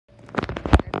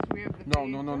No,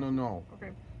 no, no, no, no.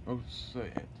 Okay. Oh,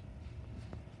 say it.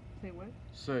 Say what?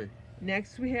 Say.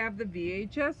 Next we have the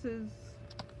VHSs.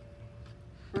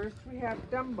 First we have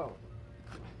Dumbo.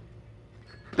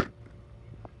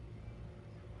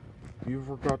 You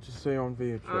forgot to say on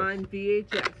VHS. On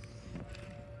VHS.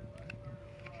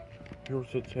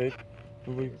 Here's the tape.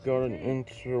 We've got an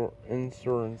insert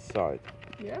inside.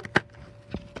 Yep.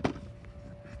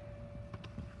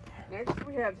 Next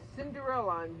we have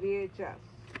Cinderella on VHS.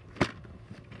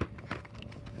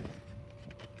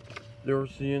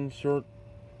 There's the insert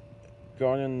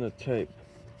got in the tape.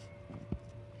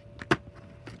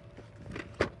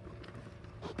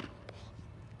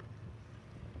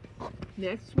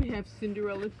 Next we have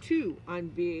Cinderella 2 on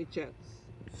VHS.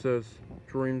 It says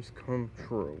dreams come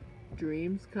true.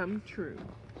 Dreams come true.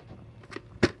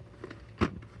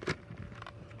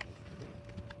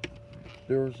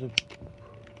 There's a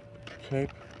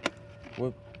tape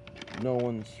with no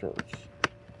inserts.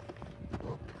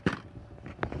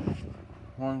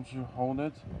 Why don't you hold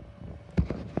it?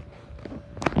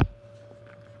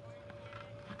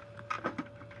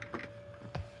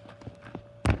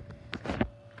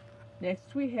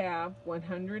 Next we have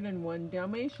 101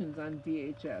 Dalmatians on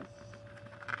VHS.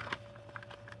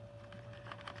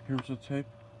 Here's a tape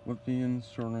with the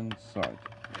insert inside.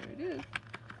 There it is.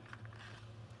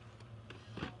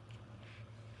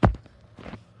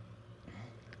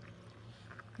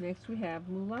 Next we have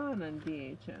Mulan on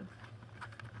VHS.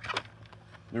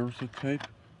 There's a tape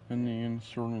and the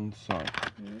insert inside.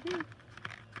 There it is.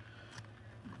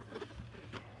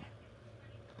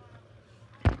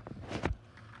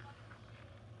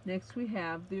 Next we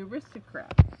have the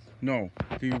Aristocrats. No,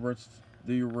 the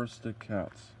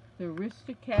Aristocats. The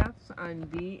Aristocats on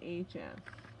VHS.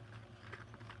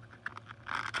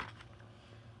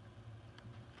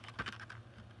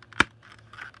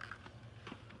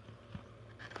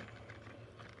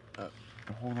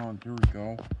 Hold on, there we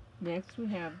go. Next we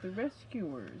have the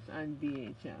Rescuers on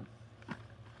VHS.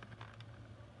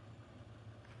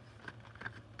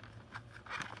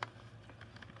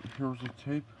 Here's a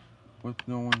tape with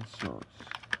no inserts.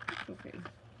 Okay.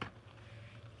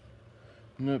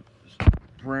 And the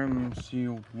brand new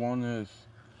sealed one is.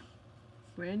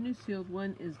 Brand new sealed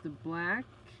one is the Black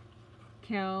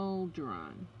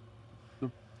Cauldron. The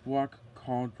Black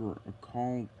Cauldron.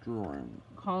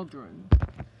 Cauldron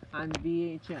on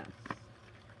VHS.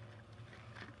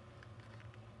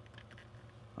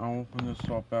 I'll open this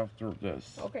up after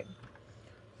this. Okay.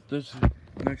 This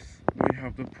next we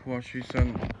have the plushies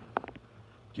and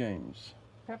games.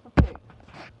 Peppa Pig.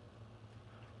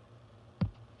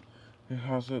 It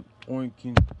has a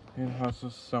oinking. It has a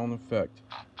sound effect.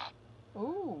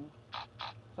 Ooh,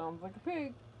 sounds like a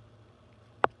pig.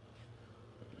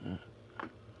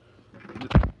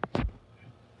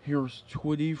 Here's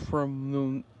Tweety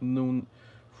from the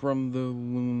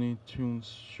Looney Tunes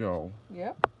show.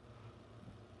 Yep.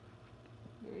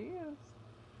 There he is.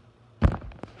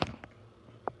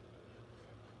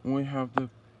 We have the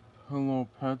Hello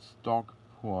Pets dog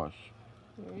plush.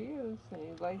 There he is. And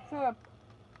he lights up.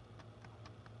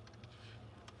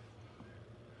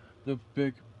 The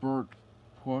Big Bird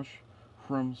plush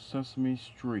from Sesame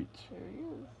Street. There he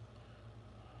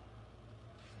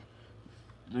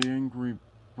is. The Angry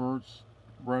Birds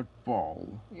red ball.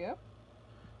 Yep.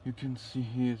 You can see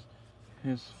his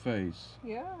face.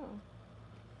 Yeah.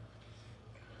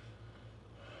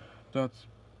 That's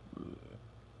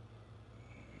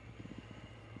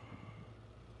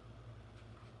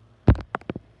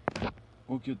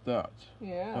look at that.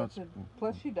 Yeah, That's it's a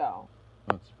plushie doll.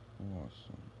 That's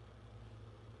awesome.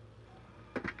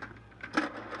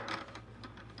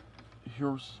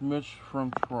 Here's Mitch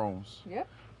from Trolls. Yep.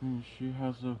 And she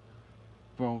has a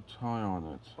bow tie on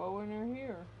it. Bow in her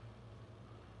hair.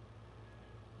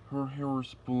 Her hair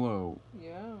is blue.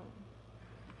 Yeah.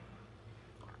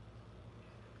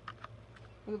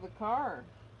 Look at the car.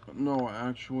 No,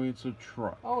 actually it's a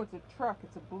truck. Oh, it's a truck.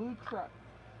 It's a blue truck.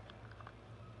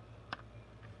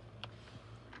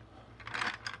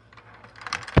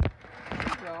 There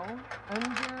you go.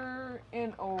 Under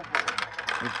and over.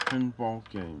 It's a pinball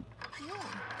game. Yeah.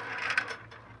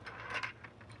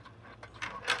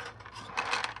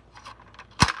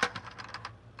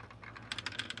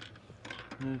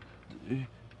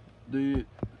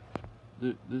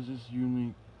 This is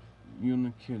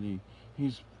Unikitty.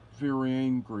 He's very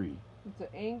angry. It's an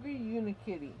angry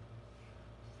Unikitty.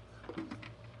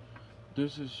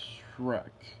 This is Shrek.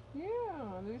 Yeah,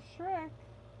 there's Shrek.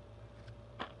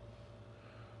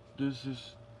 This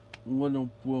is Little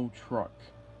Blue Truck.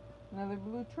 Another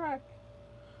blue truck.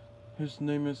 His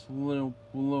name is Little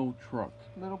Blue Truck.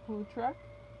 Little blue truck.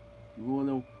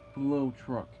 Little the little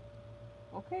truck.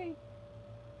 Okay.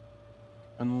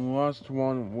 And the last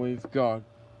one we've got.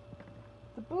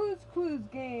 The Blues Clues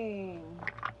game.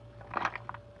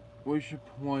 We should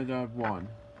play that one.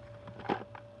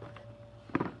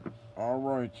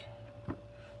 Alright.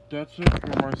 That's it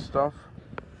for my stuff.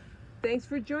 Thanks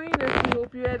for joining us. We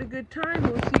hope you had a good time.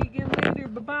 We'll see you again later.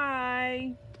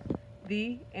 Bye-bye.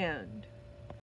 The end.